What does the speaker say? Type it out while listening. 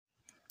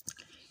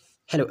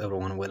Hello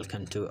everyone,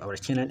 welcome to our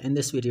channel. In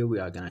this video we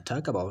are going to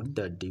talk about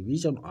the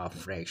division of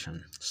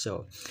fraction.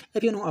 So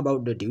if you know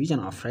about the division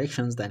of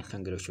fractions, then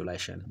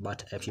congratulations.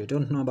 But if you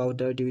don't know about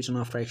the division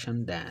of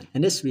fraction, then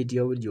in this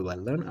video you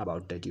will learn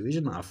about the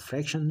division of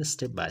fraction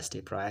step by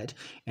step, right?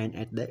 And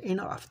at the end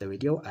of the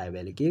video I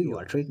will give you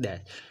a trick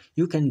that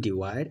you can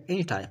divide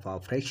any type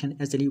of fraction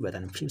easily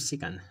within a few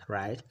seconds,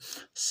 right?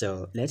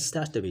 So let's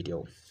start the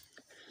video.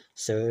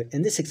 So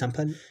in this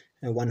example,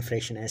 one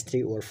fraction as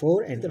 3 over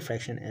 4 and the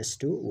fraction as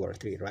 2 over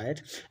 3,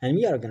 right? And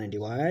we are going to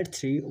divide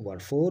 3 over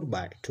 4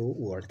 by 2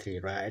 over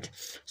 3, right?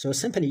 So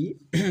simply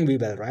we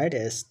will write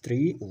as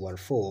 3 over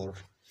 4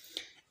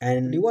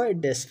 and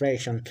divide this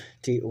fraction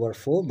 3 over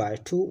 4 by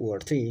 2 over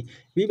 3.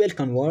 We will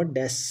convert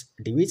this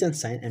division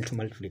sign into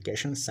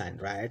multiplication sign,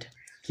 right?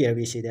 Here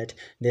we see that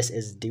this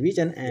is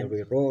division and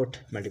we wrote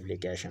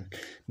multiplication.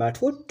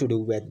 But what to do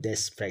with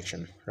this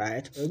fraction,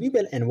 right? So we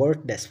will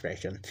invert this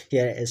fraction.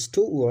 Here is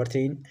 2 over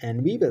 3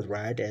 and we will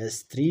write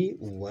as 3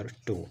 over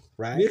 2,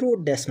 right? We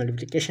wrote this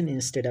multiplication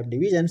instead of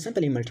division.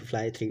 Simply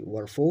multiply 3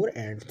 over 4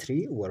 and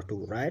 3 over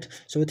 2, right?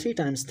 So 3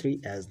 times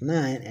 3 is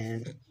 9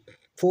 and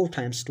 4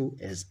 times 2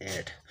 is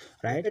 8,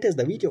 right? It is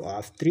the video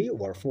of 3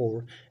 over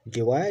 4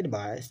 divided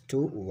by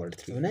 2 over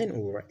 3. So 9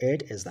 over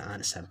 8 is the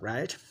answer,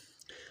 right?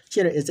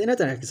 Here is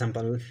another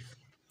example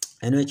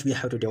in which we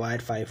have to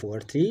divide 5 over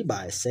 3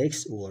 by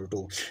 6 over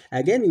 2.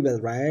 Again, we will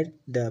write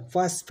the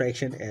first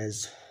fraction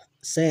as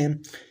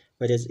same,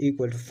 which is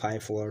equal to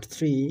 5 over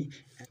 3,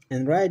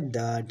 and write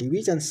the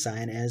division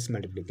sign as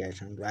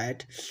multiplication,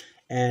 right?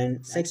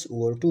 And 6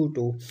 over 2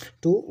 to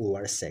 2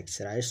 over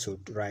 6, right? So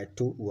write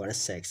 2 over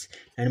 6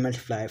 and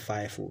multiply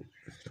 5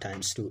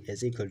 times 2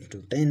 is equal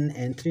to 10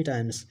 and 3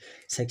 times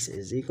 6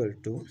 is equal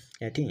to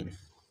 18.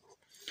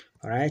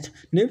 Alright,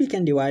 now we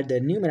can divide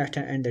the numerator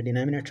and the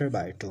denominator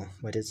by 2,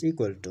 which is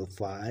equal to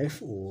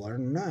 5 over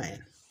 9.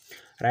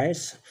 Right,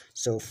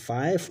 so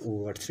 5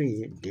 over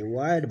 3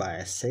 divided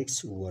by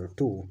 6 over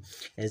 2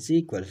 is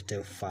equal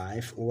to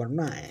 5 over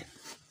 9.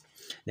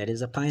 That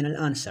is the final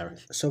answer.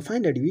 So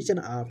find the division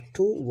of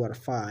 2 over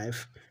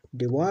 5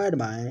 divided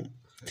by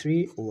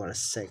 3 over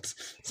 6.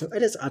 So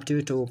it is up to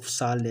you to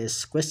solve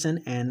this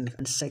question and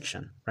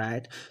section,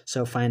 right?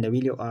 So find the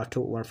value of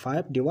 2 over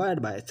 5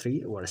 divided by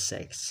 3 over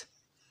 6.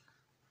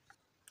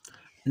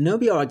 Now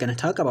we are going to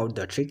talk about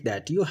the trick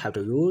that you have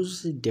to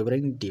use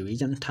during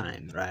division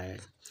time, right?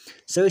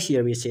 So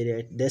here we say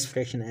that this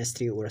fraction is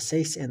 3 over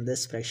 6 and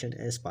this fraction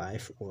is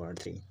 5 over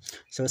 3.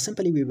 So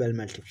simply we will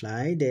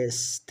multiply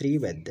this 3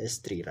 with this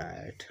 3,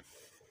 right?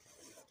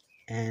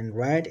 And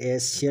right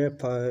is here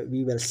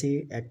we will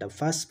see at the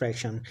first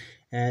fraction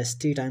as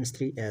 3 times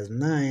 3 is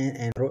 9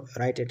 and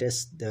right it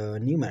is the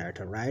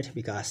numerator, right?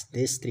 Because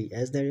this 3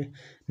 is the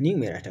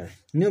numerator.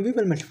 Now we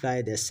will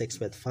multiply this 6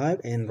 with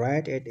 5 and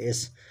right it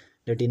is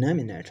the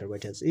denominator,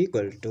 which is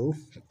equal to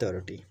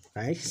 30,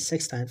 right?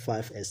 6 times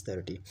 5 is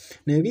 30.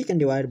 Now we can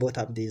divide both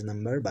of these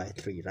numbers by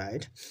 3,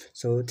 right?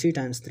 So 3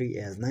 times 3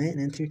 is 9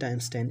 and 3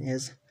 times 10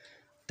 is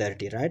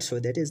 30, right? So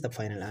that is the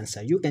final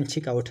answer. You can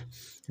check out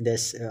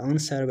this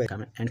answer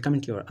and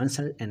comment your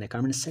answer in the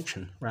comment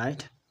section,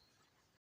 right?